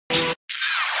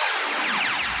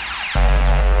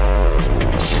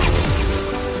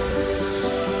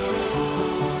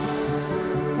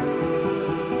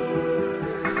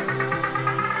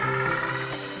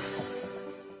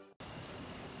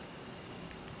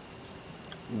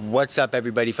What's up,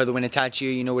 everybody?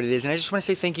 FTWitachiPlays, you know what it is, and I just want to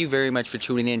say thank you very much for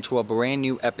tuning in to a brand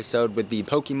new episode with the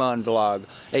Pokemon Vlog,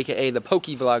 aka the Poke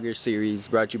Vlogger series,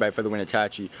 brought to you by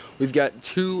FTWitachiPlays. We've got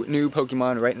two new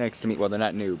Pokemon right next to me. Well, they're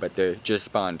not new, but they're just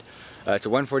spawned. It's a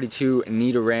 142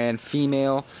 Nidoran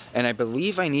female, and I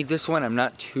believe I need this one. I'm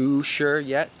not too sure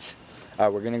yet.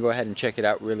 We're going to go ahead and check it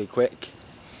out really quick,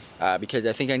 because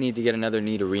I think I need to get another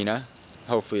Nidorina.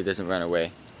 Hopefully it doesn't run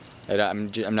away.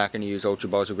 I'm not going to use Ultra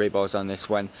Balls or Great Balls on this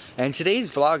one. And today's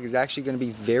vlog is actually going to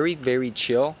be very, very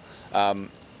chill.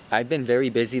 I've been very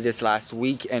busy this last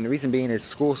week, and the reason being is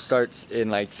school starts in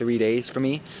like 3 days for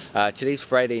me. Today's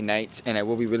Friday night, and I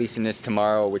will be releasing this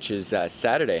tomorrow, which is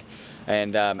Saturday.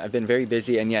 And I've been very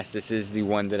busy, and yes, this is the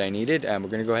one that I needed. We're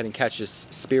going to go ahead and catch this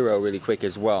Spearow really quick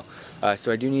as well.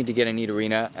 So I do need to get a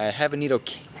Nidorina. I have a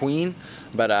Nidoqueen,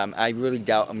 but I really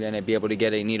doubt I'm going to be able to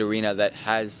get a Nidorina that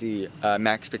has the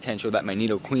max potential that my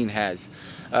Nidoqueen has.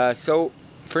 So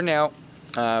for now,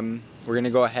 we're going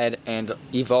to go ahead and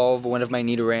evolve one of my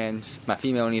Nidorans, my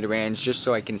female Nidorans, just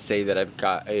so I can say that I've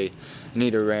got a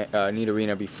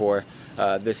Nidorina before.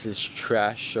 This is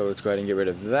trash, so let's go ahead and get rid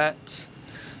of that.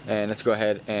 And let's go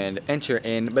ahead and enter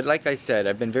in. But like I said,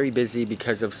 I've been very busy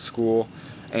because of school.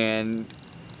 And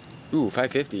ooh,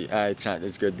 550. It's not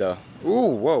as good though.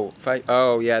 Ooh, whoa.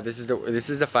 Oh yeah, this is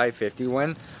the 550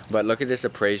 one. But look at this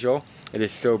appraisal. It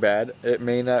is so bad. It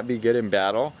may not be good in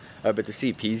battle, but the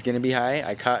CP is gonna be high.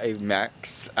 I caught a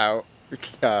max out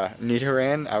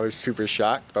Nidoran. I was super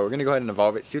shocked, but we're gonna go ahead and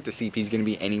evolve it, see what the CP is gonna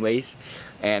be anyways.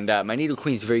 And my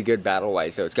Nidoqueen is very good battle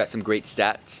wise, so it's got some great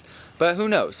stats. But who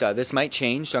knows, this might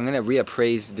change, so I'm going to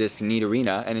reappraise this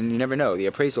Nidorina, and you never know, the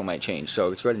appraisal might change. So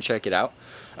let's go ahead and check it out,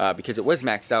 because it was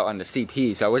maxed out on the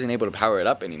CP, so I wasn't able to power it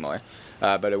up anymore.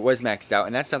 But it was maxed out,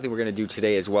 and that's something we're going to do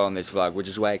today as well in this vlog, which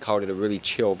is why I called it a really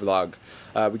chill vlog.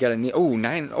 We got a,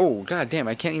 oh, god damn,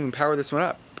 I can't even power this one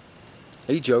up.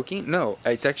 Are you joking? No,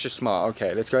 it's extra small.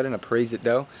 Okay, let's go ahead and appraise it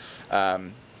though.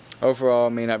 Overall,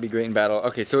 may not be great in battle.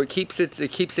 Okay, so it keeps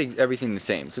everything the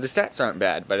same. So the stats aren't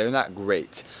bad, but they're not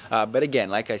great. But again,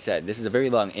 like I said, this is a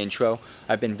very long intro.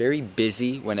 I've been very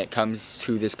busy when it comes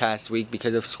to this past week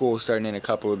because of school starting in a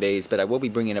couple of days, but I will be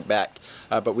bringing it back.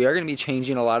 But we are going to be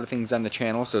changing a lot of things on the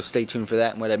channel, so stay tuned for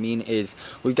that. And what I mean is,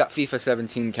 we've got FIFA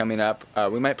 17 coming up.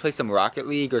 We might play some Rocket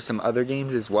League or some other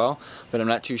games as well, but I'm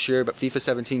not too sure. But FIFA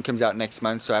 17 comes out next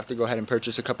month, so I have to go ahead and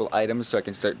purchase a couple items so I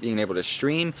can start being able to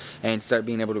stream and start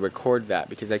being able to record that,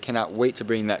 because I cannot wait to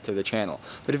bring that to the channel.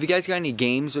 But if you guys got any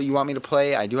games that you want me to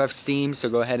play, I do have Steam, so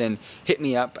go ahead and hit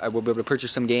me up. I will be able to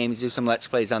purchase some games, do some Let's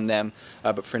Plays on them.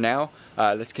 But for now,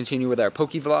 let's continue with our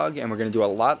Poke Vlog, and we're going to do a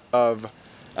lot of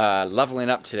leveling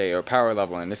up today, or power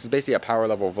leveling. This is basically a power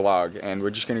level vlog, and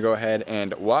we're just going to go ahead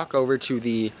and walk over to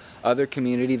the other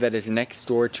community that is next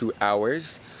door to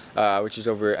ours, which is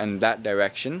over in that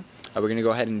direction. We're going to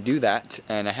go ahead and do that,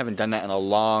 and I haven't done that in a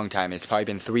long time. It's probably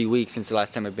been 3 weeks since the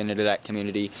last time I've been into that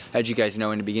community. As you guys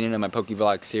know, in the beginning of my Poke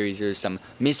Vlog series, there's some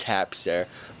mishaps there,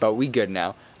 but we good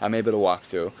now. I'm able to walk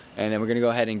through, and then we're going to go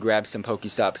ahead and grab some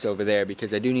Pokestops over there,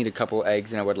 because I do need a couple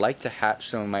eggs, and I would like to hatch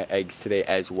some of my eggs today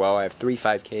as well. I have 3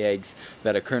 5K eggs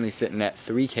that are currently sitting at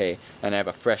 3K, and I have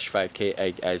a fresh 5K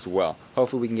egg as well.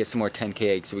 Hopefully we can get some more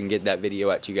 10K eggs so we can get that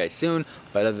video out to you guys soon,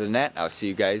 but other than that, I'll see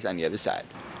you guys on the other side.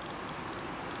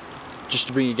 Just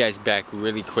to bring you guys back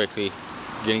really quickly,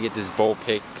 we're going to get this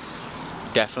Vulpix.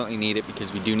 Definitely need it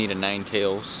because we do need a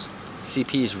Ninetales.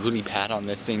 CP is really bad on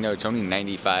this thing though, it's only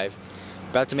 95.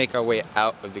 About to make our way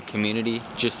out of the community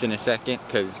just in a second,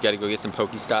 because got to go get some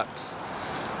Pokestops.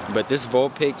 But this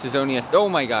Vulpix is only a, oh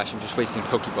my gosh, I'm just wasting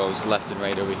Pokeballs left and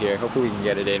right over here. Hopefully we can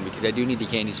get it in, because I do need the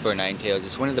candies for a Ninetales.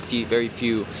 It's one of the very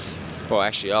few, well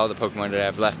actually all the Pokemon that I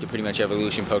have left are pretty much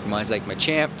evolution Pokemon. It's like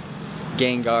Machamp,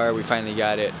 Gengar, we finally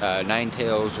got it,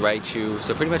 Ninetales, Raichu,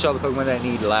 so pretty much all the Pokemon that I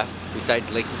need left,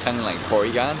 besides Lickitung and like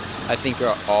Porygon, I think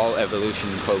are all evolution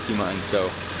Pokemon. So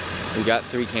we got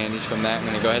 3 candies from that. I'm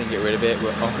going to go ahead and get rid of it.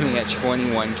 We're only at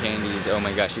 21 candies. Oh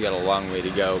my gosh, we got a long way to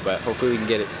go, but hopefully we can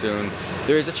get it soon.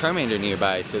 There is a Charmander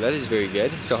nearby, so that is very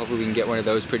good. So hopefully we can get one of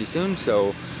those pretty soon. So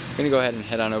I'm going to go ahead and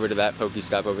head on over to that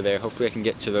Pokestop over there. Hopefully I can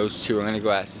get to those 2. I'm going to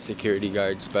go ask the security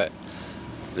guards, but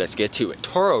let's get to it.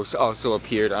 Tauros also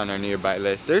appeared on our nearby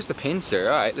list. There's the Pinsir.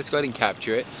 Alright, let's go ahead and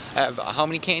capture it. I have how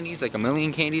many candies? Like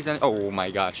 1,000,000 candies on it? Oh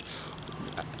my gosh.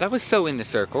 That was so in the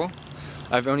circle.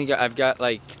 I've got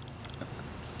like...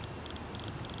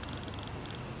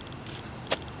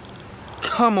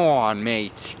 Come on,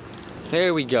 mate.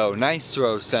 There we go. Nice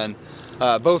throw, son.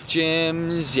 Both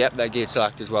gyms, yep, that gate's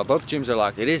locked as well. Both gyms are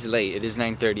locked. It is late. It is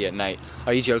 9:30 at night.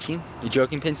 Are you joking? You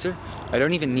joking, Pinsir? I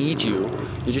don't even need you.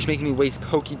 You're just making me waste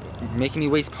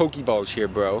Pokeballs here,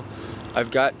 bro.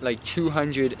 I've got like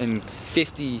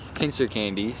 250 pincer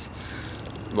candies.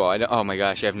 Well, oh my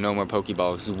gosh, I have no more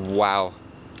Pokeballs. Wow.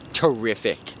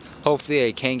 Terrific. Hopefully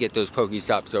I can get those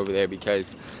Pokestops over there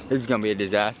because this is going to be a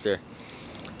disaster.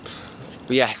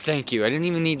 But yes, thank you. I didn't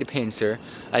even need the pincer.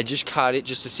 I just caught it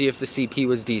just to see if the CP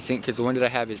was decent because the one that I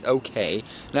have is okay.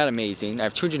 Not amazing. I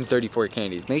have 234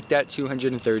 candies. Make that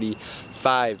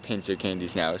 235 pincer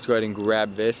candies now. Let's go ahead and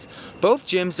grab this. Both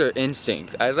gyms are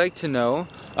instinct. I'd like to know,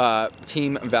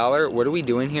 Team Valor, what are we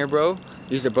doing here, bro?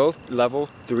 These are both level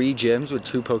 3 gyms with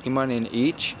 2 Pokemon in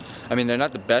each. I mean, they're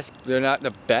not the best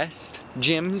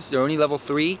gyms. They're only level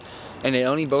 3, and they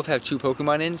only both have 2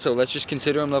 Pokemon in, so let's just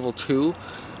consider them level 2.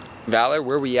 Valor,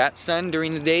 where we at, son,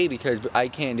 during the day? Because I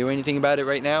can't do anything about it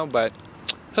right now, but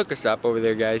hook us up over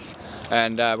there, guys.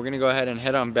 And we're going to go ahead and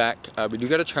head on back. We do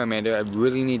got a Charmander. I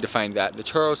really need to find that. The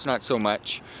Tauros, not so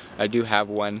much. I do have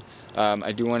one.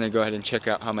 I do want to go ahead and check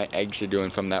out how my eggs are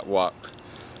doing from that walk.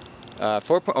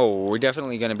 Oh, we're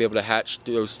definitely going to be able to hatch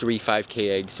those 3 5K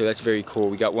eggs, so that's very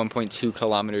cool. We got 1.2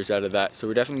 kilometers out of that, so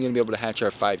we're definitely going to be able to hatch our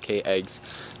 5K eggs.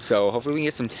 So hopefully we can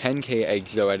get some 10K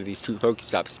eggs, though, out of these 2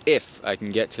 Pokestops, if I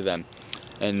can get to them.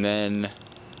 And then,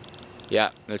 yeah,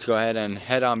 let's go ahead and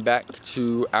head on back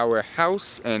to our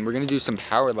house, and we're going to do some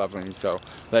power leveling, so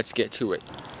let's get to it.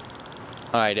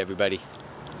 Alright, everybody.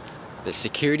 The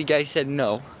security guy said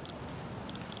no,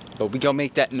 but we going to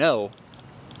make that no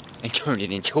and turn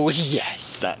it into a yes,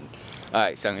 son.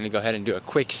 Alright, so I'm going to go ahead and do a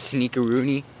quick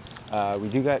sneakaroonie. We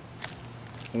do got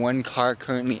one car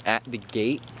currently at the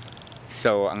gate.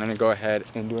 So I'm going to go ahead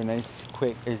and do a nice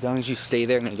quick, as long as you stay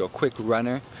there, I'm going to do a quick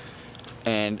runner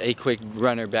and a quick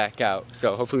runner back out.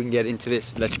 So hopefully we can get into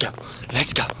this. Let's go.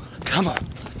 Let's go. Come on.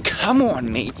 Come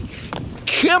on, mate.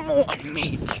 Come on,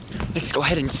 mate. Let's go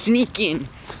ahead and sneak in.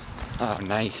 Oh,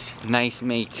 nice. Nice,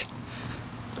 mate.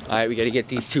 Alright, we gotta get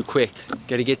these 2 quick.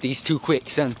 Gotta get these 2 quick,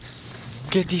 son.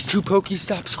 Get these 2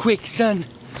 Pokestops quick, son.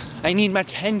 I need my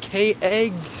 10K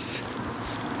eggs.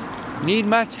 Need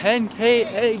my 10K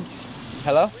eggs.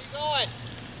 Hello? Where you going?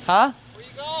 Huh? Where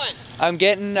you going? I'm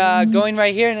getting, going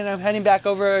right here, and then I'm heading back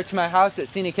over to my house at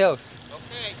Scenic Hills.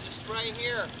 Okay, just right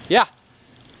here. Yeah.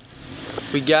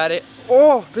 We got it.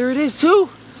 Oh, there it is, too.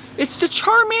 It's the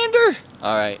Charmander.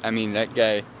 Alright, I mean, that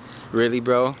guy. Really,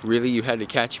 bro? Really, you had to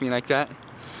catch me like that?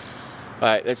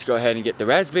 Alright, let's go ahead and get the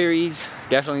raspberries.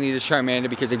 Definitely need a Charmander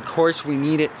because of course we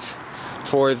need it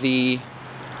for the,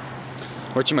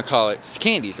 whatchamacallit,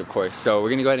 candies of course. So we're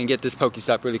going to go ahead and get this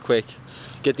Pokestop really quick.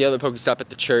 Get the other Pokestop at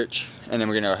the church. And then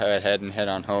we're going to go ahead and head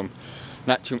on home.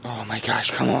 Not too, oh my gosh,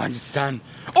 come on, son.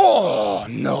 Oh,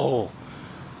 no.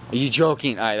 Are you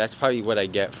joking? Alright, that's probably what I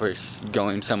get for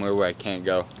going somewhere where I can't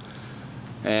go.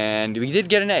 And we did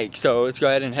get an egg. So let's go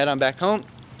ahead and head on back home.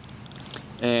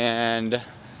 And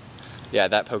yeah,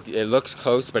 it looks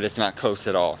close, but it's not close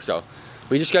at all. So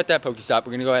we just got that Pokestop.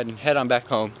 We're gonna go ahead and head on back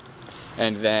home.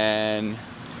 And then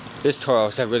this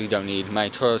Tauros I really don't need. My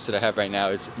Tauros that I have right now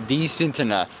is decent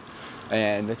enough.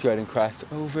 And let's go ahead and cross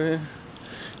over.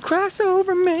 Cross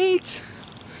over, mate.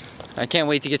 I can't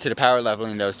wait to get to the power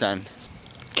leveling though, son.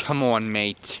 Come on,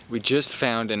 mate. We just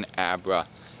found an Abra.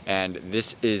 And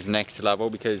this is next level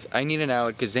because I need an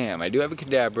Alakazam. I do have a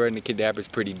Kadabra, and the Kadabra is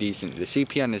pretty decent. The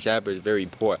CP on this Abra is very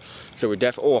poor. So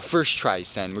we're oh, first try,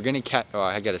 son. We're going to oh,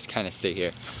 I got to kind of stay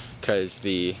here because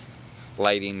the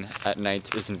lighting at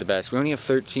night isn't the best. We only have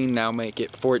 13, now make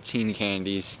it 14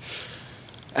 candies.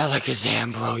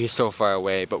 Alakazam, bro, you're so far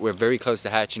away. But we're very close to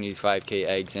hatching these 5K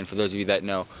eggs. And for those of you that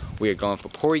know, we are going for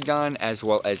Porygon as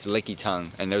well as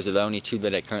Lickitung. And those are the only 2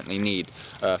 that I currently need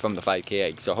from the 5K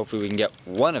eggs. So hopefully we can get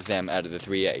one of them out of the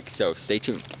 3 eggs. So stay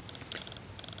tuned.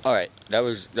 Alright, that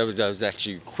was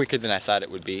actually quicker than I thought it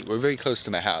would be. We're very close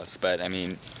to my house, but I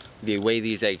mean, the way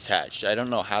these eggs hatched, I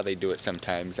don't know how they do it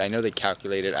sometimes. I know they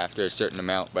calculate it after a certain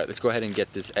amount, but let's go ahead and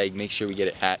get this egg, make sure we get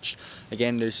it hatched.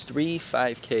 Again, there's 3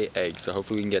 5K eggs, so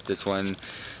hopefully we can get this one.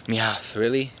 Meowth,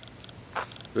 really?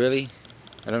 Really?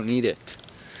 I don't need it.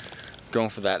 Going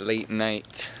for that late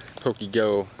night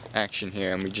Poke-Go action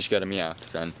here, and we just got a Meowth,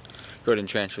 son. Go ahead and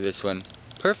transfer this one.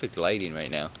 Perfect lighting right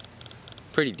now.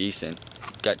 Pretty decent.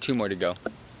 Got 2 more to go.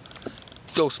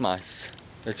 Dos más.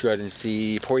 Let's go ahead and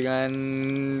see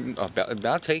Porygon. Oh,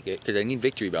 I'll take it because I need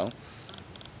Victory Bell.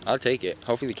 I'll take it.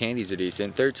 Hopefully the candies are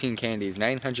decent. 13 candies,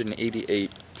 988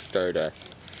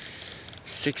 Stardust.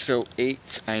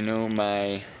 608. I know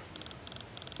my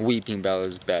Weeping Bell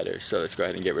is better, so let's go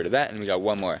ahead and get rid of that. And we got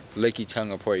one more.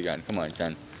 Lickitung or Porygon. Come on,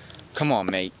 son. Come on,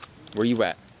 mate. Where you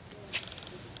at?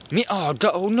 Me? Oh,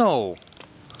 oh no.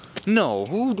 No.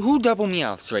 Who double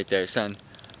Meowths right there, son?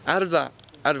 Out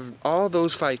of all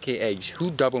those 5K eggs,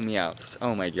 who double Meowths?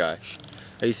 Oh my gosh.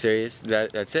 Are you serious?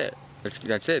 That's it.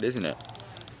 That's it, isn't it?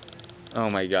 Oh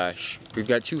my gosh. We've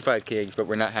got 2 5K eggs, but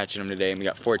we're not hatching them today, and we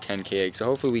got 4 10K eggs. So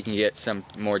hopefully we can get some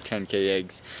more 10K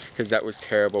eggs, because that was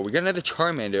terrible. We got another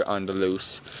Charmander on the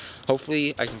loose.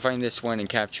 Hopefully I can find this one and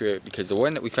capture it, because the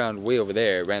one that we found way over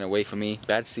there ran away from me.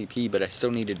 Bad CP, but I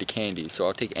still needed the candy, so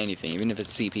I'll take anything, even if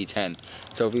it's CP 10.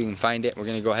 So if we can find it, we're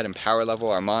going to go ahead and power level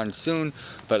our Mon soon.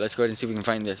 But let's go ahead and see if we can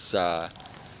find this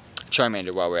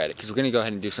Charmander while we're at it, because we're going to go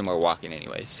ahead and do some more walking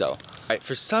anyway. So, alright,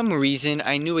 for some reason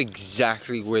I knew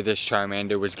exactly where this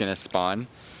Charmander was going to spawn.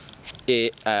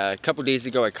 A couple days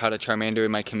ago I caught a Charmander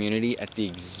in my community at the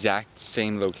exact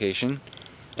same location,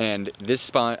 and this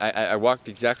spawn, I walked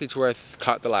exactly to where I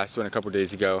caught the last one a couple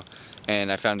days ago,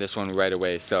 and I found this one right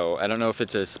away. So I don't know if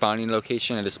it's a spawning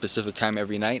location at a specific time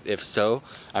every night. If so,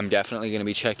 I'm definitely going to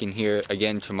be checking here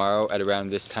again tomorrow at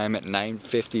around this time at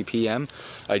 9:50 p.m.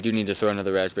 I do need to throw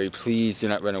another raspberry. Please do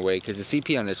not run away, because the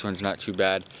CP on this one's not too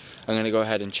bad. I'm going to go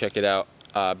ahead and check it out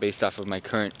based off of my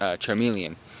current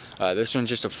Charmeleon. This one's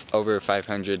just over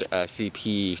 500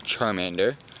 CP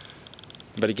Charmander.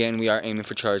 But again, we are aiming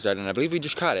for Charizard, and I believe we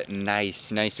just caught it.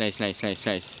 Nice, nice, nice, nice, nice,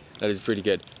 nice. That is pretty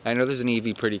good. I know there's an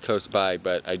EV pretty close by,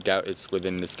 but I doubt it's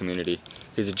within this community,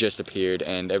 because it just appeared,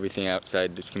 and everything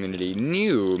outside this community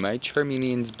knew my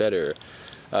Charmeleon's better.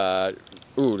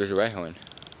 Ooh, there's a Rhyhorn.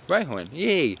 Rhyhorn,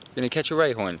 yay! Gonna catch a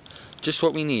Rhyhorn. Just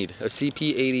what we need, a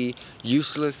CP80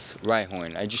 useless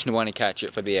Rhyhorn. I just want to catch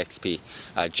it for the XP,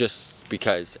 just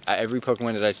because every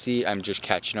Pokemon that I see, I'm just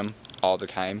catching them all the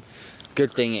time.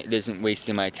 Good thing it isn't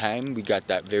wasting my time. We got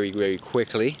that very, very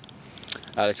quickly.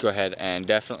 Let's go ahead and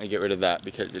definitely get rid of that,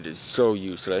 because it is so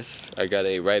useless. I got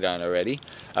a Rhydon already.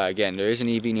 Again, there is an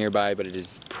EV nearby, but it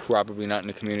is probably not in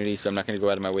the community, so I'm not going to go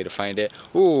out of my way to find it.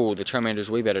 Ooh, the Charmander is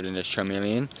way better than this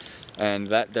Charmeleon, and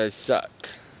that does suck.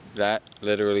 That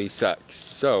literally sucks.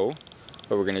 So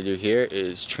what we're going to do here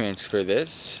is transfer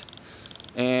this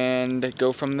and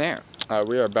go from there.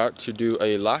 We are about to do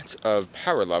a lot of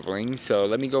power leveling, so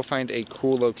let me go find a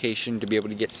cool location to be able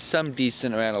to get some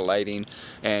decent amount of lighting,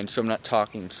 and so I'm not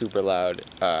talking super loud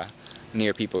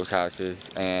near people's houses.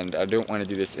 And I don't want to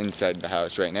do this inside the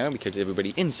house right now, because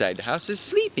everybody inside the house is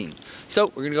sleeping. So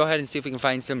we're going to go ahead and see if we can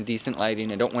find some decent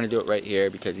lighting. I don't want to do it right here,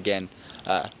 because again,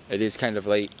 it is kind of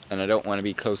late, and I don't want to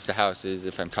be close to houses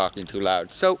if I'm talking too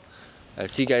loud. So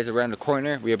see you guys around the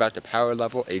corner. We're about to power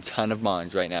level a ton of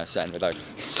Mons right now, son, with our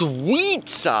sweet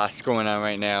sauce going on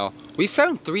right now. We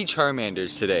found 3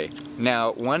 Charmanders today.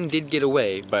 Now, one did get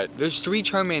away, but there's 3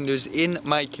 Charmanders in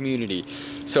my community.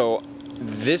 So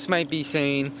this might be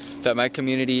saying that my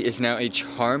community is now a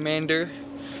Charmander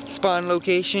spawn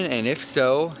location, and if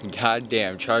so,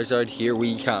 goddamn, Charizard, here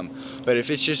we come. But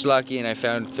if it's just lucky and I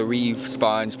found 3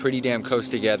 spawns pretty damn close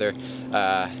together,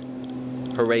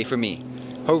 hooray for me.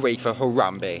 Hooray for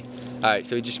Harambe. Alright,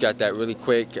 so we just got that really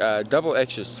quick. Double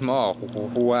extra small.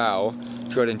 Wow.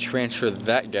 Let's go ahead and transfer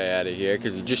that guy out of here,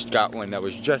 because we just got one that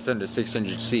was just under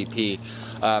 600 CP.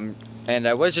 And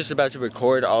I was just about to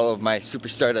record all of my Super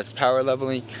Stardust power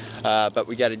leveling, but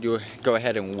we got to go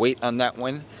ahead and wait on that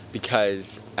one,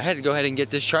 because I had to go ahead and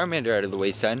get this Charmander out of the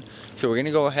way, son. So we're going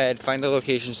to go ahead, find the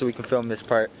location so we can film this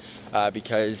part,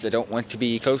 because I don't want to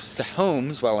be close to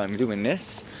homes while I'm doing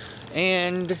this.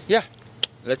 And yeah,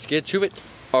 let's get to it.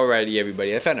 Alrighty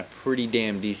everybody, I found a pretty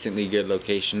damn decently good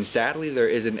location. Sadly there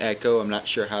is an echo. I'm not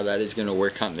sure how that is going to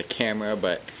work on the camera,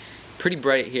 but pretty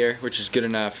bright here, which is good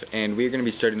enough. And we're going to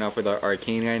be starting off with our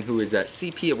Arcanine, who is at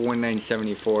CP of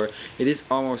 1974. It is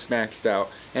almost maxed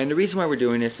out, and the reason why we're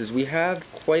doing this is we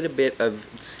have quite a bit of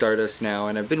Stardust now,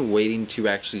 and I've been waiting to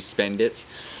actually spend it.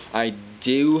 I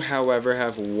do, however,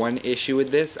 have one issue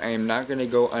with this. I am not going to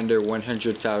go under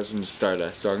 100,000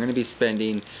 Stardust, so I'm going to be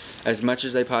spending as much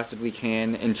as I possibly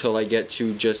can until I get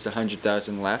to just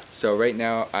 100,000 left. So right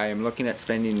now I am looking at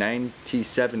spending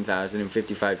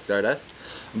 97,055 Stardust,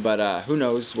 but who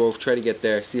knows, we'll try to get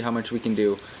there, see how much we can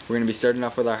do. We're going to be starting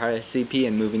off with our highest CP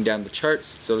and moving down the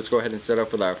charts, so let's go ahead and start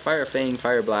off with our Fire Fang,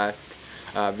 Fire Blast.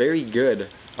 Very good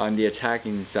on the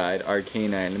attacking side,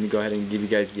 Arcanine. Let me go ahead and give you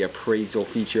guys the appraisal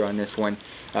feature on this one.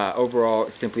 Overall,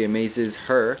 it simply amazes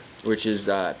her, which is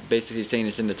basically saying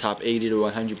it's in the top 80 to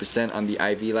 100% on the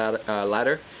IV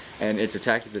ladder, and its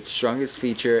attack is its strongest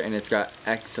feature, and it's got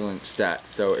excellent stats.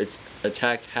 So its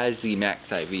attack has the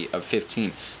max IV of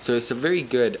 15. So it's a very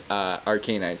good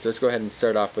Arcanine. So let's go ahead and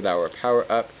start off with our power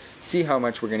up, see how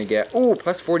much we're going to get. Oh,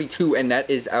 plus 42, and that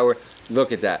is our,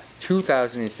 look at that,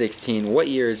 2016. What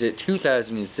year is it?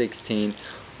 2016.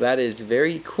 That is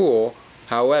very cool.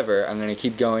 However, I'm going to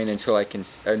keep going until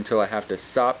I have to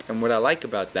stop. And what I like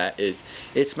about that is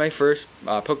it's my first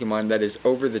Pokemon that is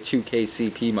over the 2K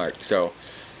CP mark. So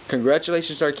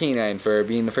Congratulations to our K9 for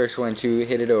being the first one to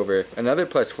hit it over. Another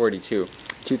plus 42.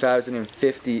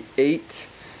 2,058.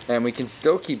 And we can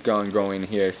still keep going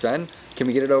here, son. Can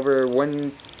we get it over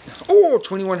one? Oh,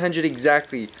 2,100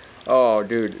 exactly. Oh,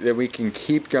 dude, that we can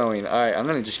keep going. Alright, I'm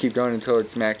going to just keep going until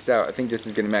it's maxed out. I think this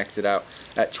is going to max it out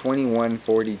at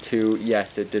 2142.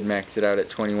 Yes, it did max it out at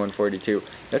 2142.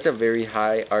 That's a very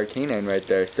high Arcanine right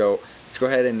there. So let's go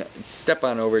ahead and step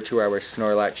on over to our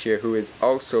Snorlax here, who is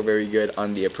also very good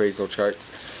on the appraisal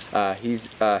charts. His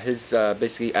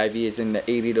basically IV is in the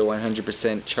 80 to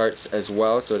 100% charts as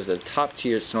well. So it is a top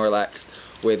tier Snorlax,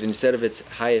 with, instead of its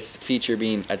highest feature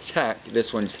being attack,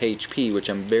 this one's HP, which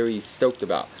I'm very stoked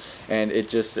about. And it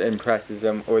just impresses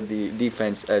them, or the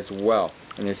defense as well.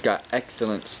 And it's got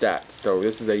excellent stats. So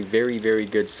this is a very, very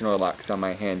good Snorlax on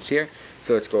my hands here.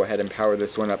 So let's go ahead and power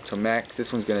this one up to max.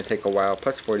 This one's going to take a while,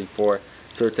 plus 44.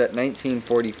 So it's at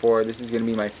 1944. This is going to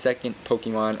be my second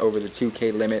Pokemon over the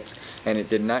 2K limit. And it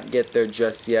did not get there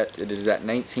just yet. It is at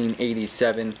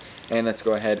 1987. And let's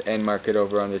go ahead and mark it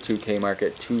over on the 2K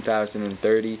market,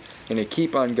 2030. And to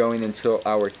keep on going until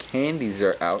our candies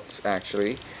are out,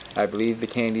 actually. I believe the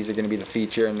candies are going to be the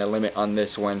feature and the limit on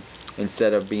this one,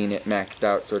 instead of being it maxed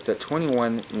out. So it's at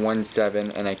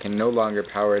 2117, and I can no longer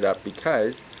power it up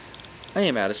because I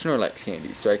am out of Snorlax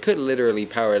candies. So I could literally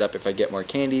power it up if I get more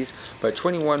candies, but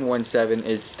 2117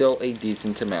 is still a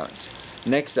decent amount.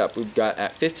 Next up, we've got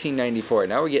at 1594.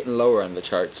 Now we're getting lower on the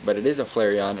charts, but it is a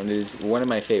Flareon, and it is one of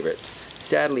my favorites.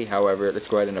 Sadly, however, let's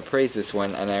go ahead and appraise this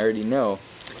one, and I already know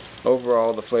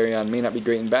overall the Flareon may not be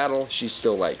great in battle. She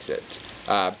still likes it.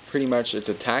 Pretty much its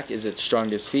attack is its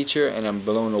strongest feature, and I'm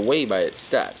blown away by its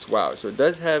stats. Wow, so it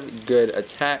does have good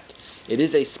attack. It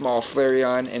is a small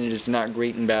Flareon, and it is not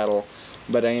great in battle,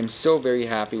 but I am so very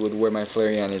happy with where my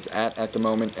Flareon is at the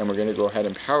moment, and we're going to go ahead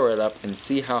and power it up and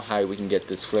see how high we can get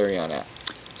this Flareon at.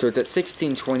 So it's at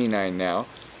 1629 now.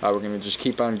 We're going to just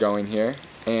keep on going here,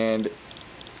 and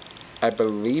I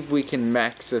believe we can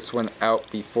max this one out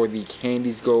before the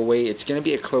candies go away. It's going to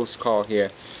be a close call here.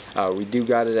 We do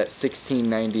got it at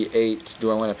 1698.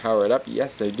 Do I want to power it up?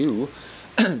 Yes, I do.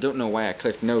 Don't know why I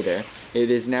clicked no there.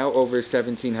 It is now over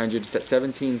 1700. It's at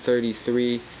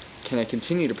 1733. Can I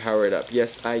continue to power it up?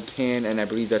 Yes, I can, and I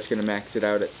believe that's going to max it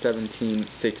out at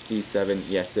 1767.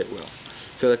 Yes, it will.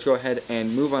 So let's go ahead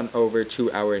and move on over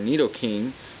to our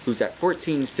Nidoking, who's at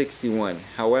 1461.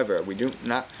 However, we do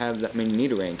not have that many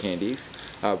Nidoran candies.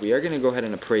 We are going to go ahead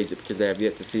and appraise it because I have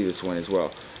yet to see this one as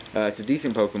well. It's a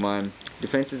decent Pokemon.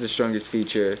 Defense is the strongest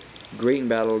feature. Great in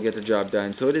battle, get the job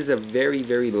done. So it is a very,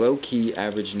 very low-key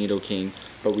average Nidoking,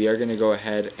 but we are going to go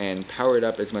ahead and power it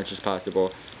up as much as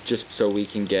possible just so we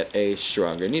can get a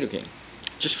stronger Nidoking,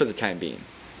 just for the time being.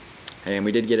 And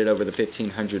we did get it over the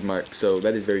 1500 mark, so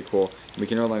that is very cool. We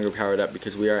can no longer power it up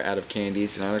because we are out of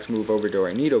candies. Now let's move over to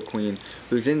our Nidoqueen,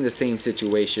 who's in the same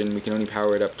situation. We can only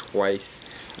power it up twice.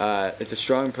 It's a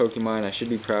strong Pokemon. I should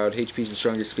be proud. HP is the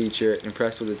strongest feature.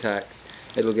 Impressed with attacks.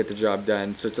 It'll get the job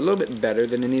done. So it's a little bit better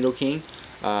than a Nidoking.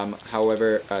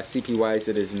 However, CP-wise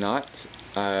it is not.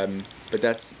 But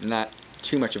that's not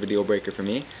too much of a deal breaker for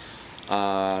me.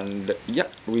 And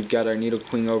yep, we've got our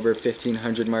Nidoqueen over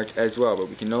 1500 mark as well, but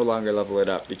we can no longer level it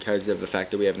up because of the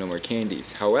fact that we have no more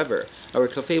candies. However, our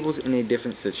Clefable's in a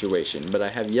different situation, but I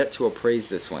have yet to appraise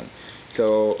this one.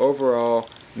 So overall,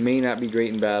 may not be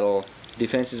great in battle.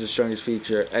 Defense is the strongest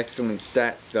feature. Excellent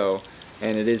stats though,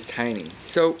 and it is tiny.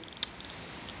 So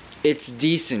it's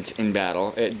decent in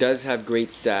battle. It does have great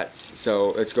stats,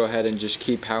 so let's go ahead and just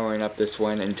keep powering up this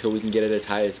one until we can get it as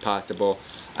high as possible.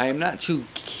 I am not too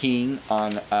keen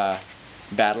on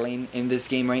battling in this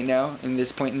game right now, in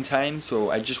this point in time, so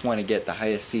I just want to get the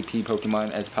highest CP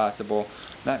Pokemon as possible.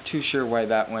 Not too sure why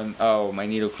that one. Oh, my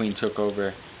Nidoqueen took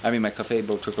over. I mean, my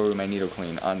Clefable took over my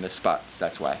Nidoqueen on the spots,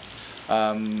 that's why.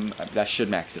 That should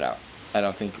max it out. I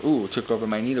don't think. Ooh, took over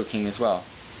my Nidoking as well.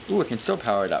 Ooh, I can still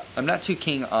power it up. I'm not too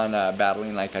keen on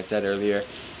battling, like I said earlier.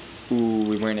 Ooh,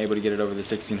 we weren't able to get it over the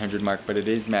 1600 mark, but it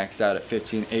is maxed out at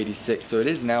 1586, so it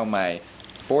is now my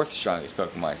 4th strongest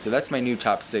Pokemon. So that's my new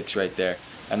top 6 right there,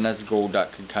 unless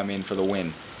Golduck could come in for the win,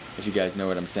 if you guys know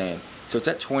what I'm saying. So it's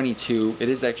at 22. It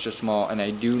is extra small, and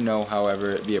I do know,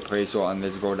 however, the appraisal on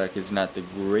this Golduck is not the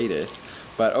greatest,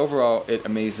 but overall it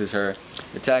amazes her.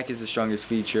 Attack is the strongest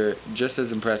feature, just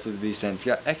as impressed with the defense. It's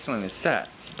got excellent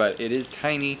stats, but it is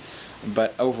tiny.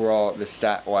 But overall, the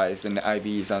stat-wise and the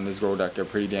IVs on this Golduck are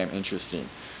pretty damn interesting.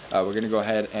 We're going to go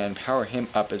ahead and power him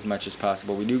up as much as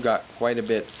possible. We do got quite a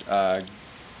bit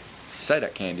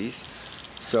Psyduck candies,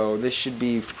 so this should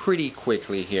be pretty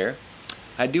quickly here.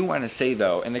 I do want to say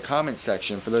though, in the comment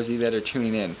section, for those of you that are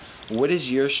tuning in, what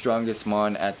is your strongest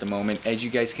mon at the moment? As you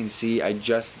guys can see, I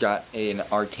just got an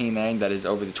Arcanine that is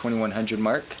over the 2100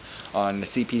 mark on the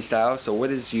CP style. So what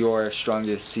is your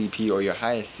strongest CP or your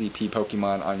highest CP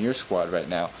Pokemon on your squad right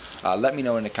now? Let me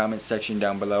know in the comment section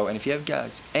down below. And if you have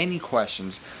guys any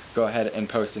questions, go ahead and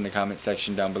post in the comment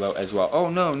section down below as well. Oh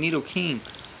no,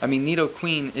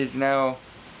 Nidoqueen is now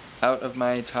out of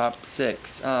my top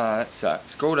 6. That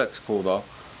sucks. Golduck's cool though.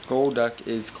 Golduck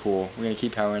is cool. We're going to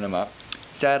keep powering him up.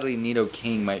 Sadly,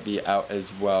 Nidoking might be out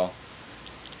as well.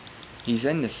 He's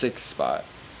in the 6th spot.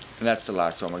 And that's the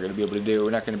last one we're going to be able to do.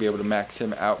 We're not going to be able to max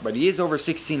him out. But he is over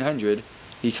 1600.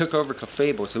 He took over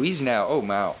Clefable. So he's now... Oh,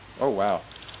 wow. Oh, wow.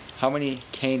 How many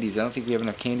candies? I don't think we have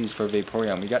enough candies for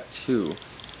Vaporeon. We got 2.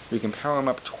 We can power him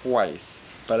up twice.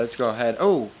 But let's go ahead.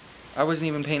 Oh! I wasn't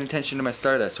even paying attention to my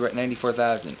Stardust. We're at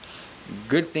 94,000.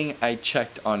 Good thing I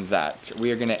checked on that.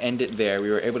 We are going to end it there. We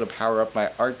were able to power up my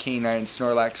Arcanine,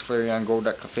 Snorlax, Flareon,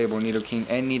 Golduck, Clefable, Nidoking,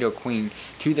 and Nidoqueen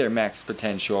to their max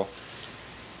potential.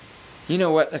 You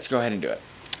know what? Let's go ahead and do it.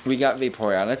 We got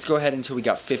Vaporeon. Let's go ahead until we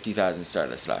got 50,000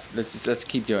 Stardust left. Let's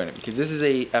keep doing it, because this is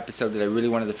a episode that I really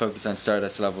wanted to focus on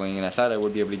Stardust leveling, and I thought I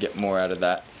would be able to get more out of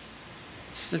that.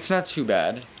 It's not too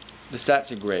bad. The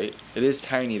stats are great. It is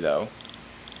tiny though.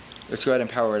 Let's go ahead and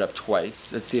power it up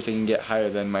twice. Let's see if I can get higher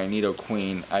than my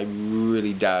Nidoqueen. I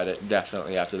really doubt it,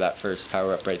 definitely, after that first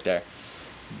power up right there.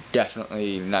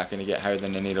 Definitely not going to get higher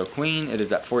than the Nidoqueen. It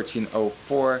is at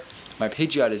 1404. My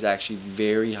Pidgeot is actually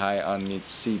very high on the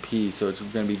CP, so it's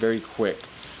going to be very quick.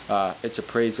 Its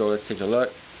appraisal, let's take a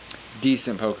look.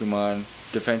 Decent Pokemon.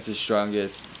 Defense is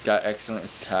strongest. Got excellent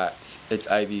stats. Its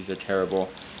IVs are terrible.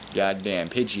 Goddamn,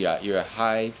 Pidgeot. You're a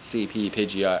high CP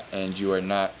Pidgeot, and you are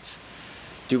not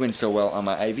doing so well on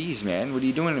my IVs, man. What are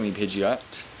you doing to me, Pidgeot?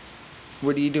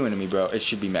 What are you doing to me, bro? It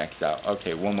should be maxed out.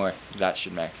 Okay, one more. That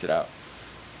should max it out.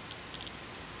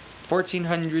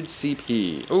 1400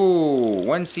 CP. Ooh,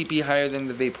 1 CP higher than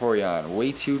the Vaporeon.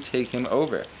 Way to take him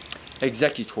over.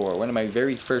 Executor, one of my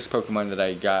very first Pokemon that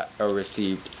I got or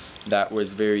received that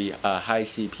was very high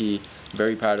CP.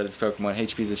 Very proud of this Pokemon.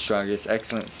 HP is the strongest.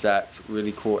 Excellent stats.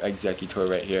 Really cool Executor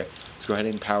right here. Let's go ahead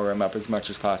and power him up as much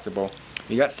as possible.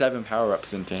 We got 7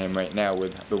 power-ups into him right now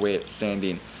with the way it's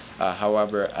standing.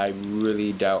 However, I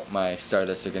really doubt my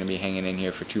Stardust are going to be hanging in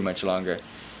here for too much longer.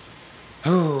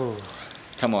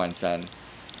 Come on, son.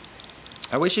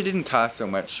 I wish it didn't cost so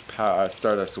much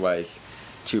Stardust-wise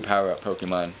to power up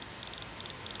Pokemon.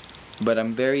 But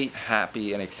I'm very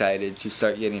happy and excited to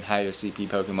start getting higher CP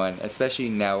Pokemon, especially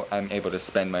now I'm able to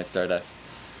spend my Stardust.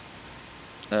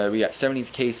 We got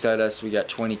 70k Stardust, we got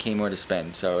 20k more to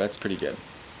spend, so that's pretty good.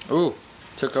 Ooh!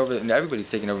 Took over, and everybody's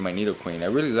taking over my Nidoqueen. I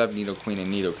really love Nidoqueen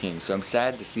and Nidoking, so I'm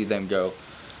sad to see them go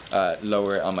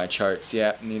lower on my charts.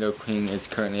 Yeah, Nidoqueen is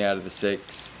currently out of the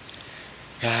 6.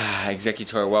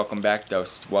 Executor, welcome back though.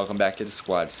 Welcome back to the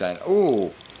squad, son.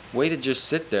 Ooh, way to just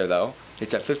sit there though.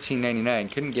 It's at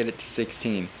 15.99. Couldn't get it to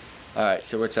 16. Alright,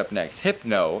 so what's up next?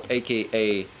 Hypno,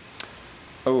 aka...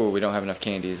 Oh, we don't have enough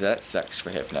candies. That sucks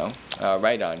for Hypno.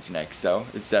 Rhydon's next, though.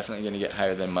 It's definitely going to get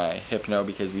higher than my Hypno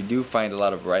because we do find a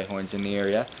lot of Rhyhorns in the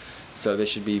area. So this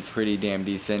should be pretty damn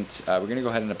decent. We're going to go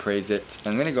ahead and appraise it.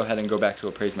 I'm going to go ahead and go back to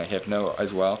appraise my Hypno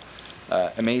as well.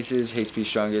 Amazes, HP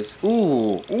strongest.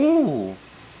 Ooh, ooh,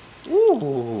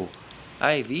 ooh.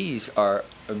 IVs are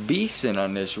beastin'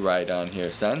 on this Rhydon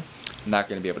here, son. Not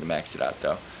going to be able to max it out,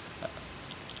 though.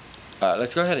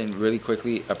 Let's go ahead and really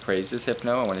quickly appraise this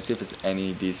Hypno. I want to see if it's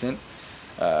any decent.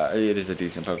 It is a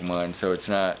decent Pokemon, so it's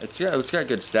not. It's got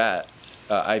good stats,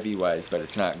 IV wise, but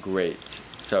it's not great.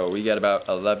 So we got about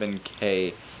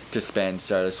 11k to spend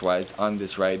Stardust wise on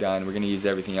this Rhydon. We're gonna use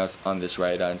everything else on this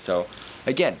Rhydon. So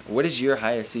again, what is your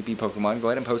highest CP Pokemon? Go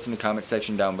ahead and post in the comment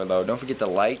section down below. Don't forget to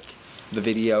like the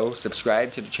video,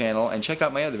 subscribe to the channel, and check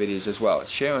out my other videos as well.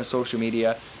 Share on social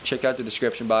media, check out the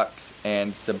description box,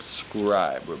 and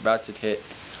subscribe. We're about to hit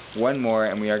one more,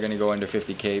 and we are going to go under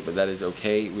 50k, but that is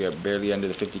okay. We are barely under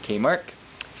the 50k mark.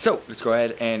 So, let's go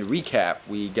ahead and recap.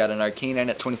 We got an Arcanine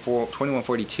at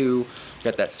 2142.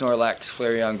 Got that Snorlax,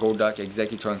 Flareon, Golduck,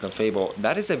 Executor, and Clefable.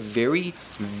 That is a very,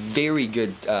 very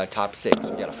good top 6.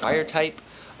 We got a Fire type,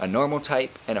 a Normal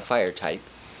type, and a Fire type.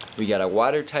 We got a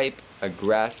Water type, a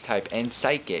Grass type, and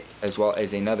Psychic, as well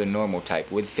as another Normal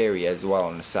type with Fairy as well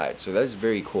on the side. So that's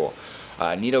very cool.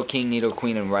 Nidoking,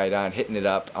 Nidoqueen, and Rhydon hitting it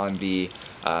up on the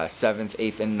 7th,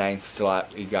 8th, and 9th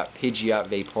slot. We got Pidgeot,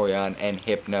 Vaporeon, and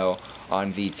Hypno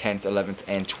on the 10th, 11th,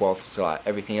 and 12th slot.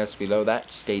 Everything else below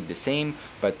that stayed the same,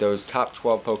 but those top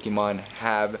 12 Pokemon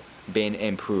have been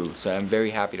improved. So I'm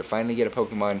very happy to finally get a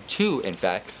Pokemon 2, in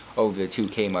fact, over the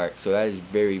 2K mark. So that is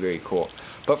very, very cool.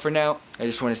 But for now, I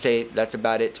just want to say that's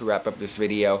about it to wrap up this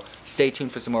video. Stay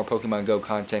tuned for some more Pokemon Go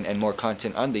content and more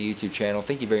content on the YouTube channel.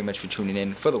 Thank you very much for tuning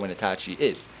in. For the win, Itachi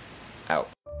is out.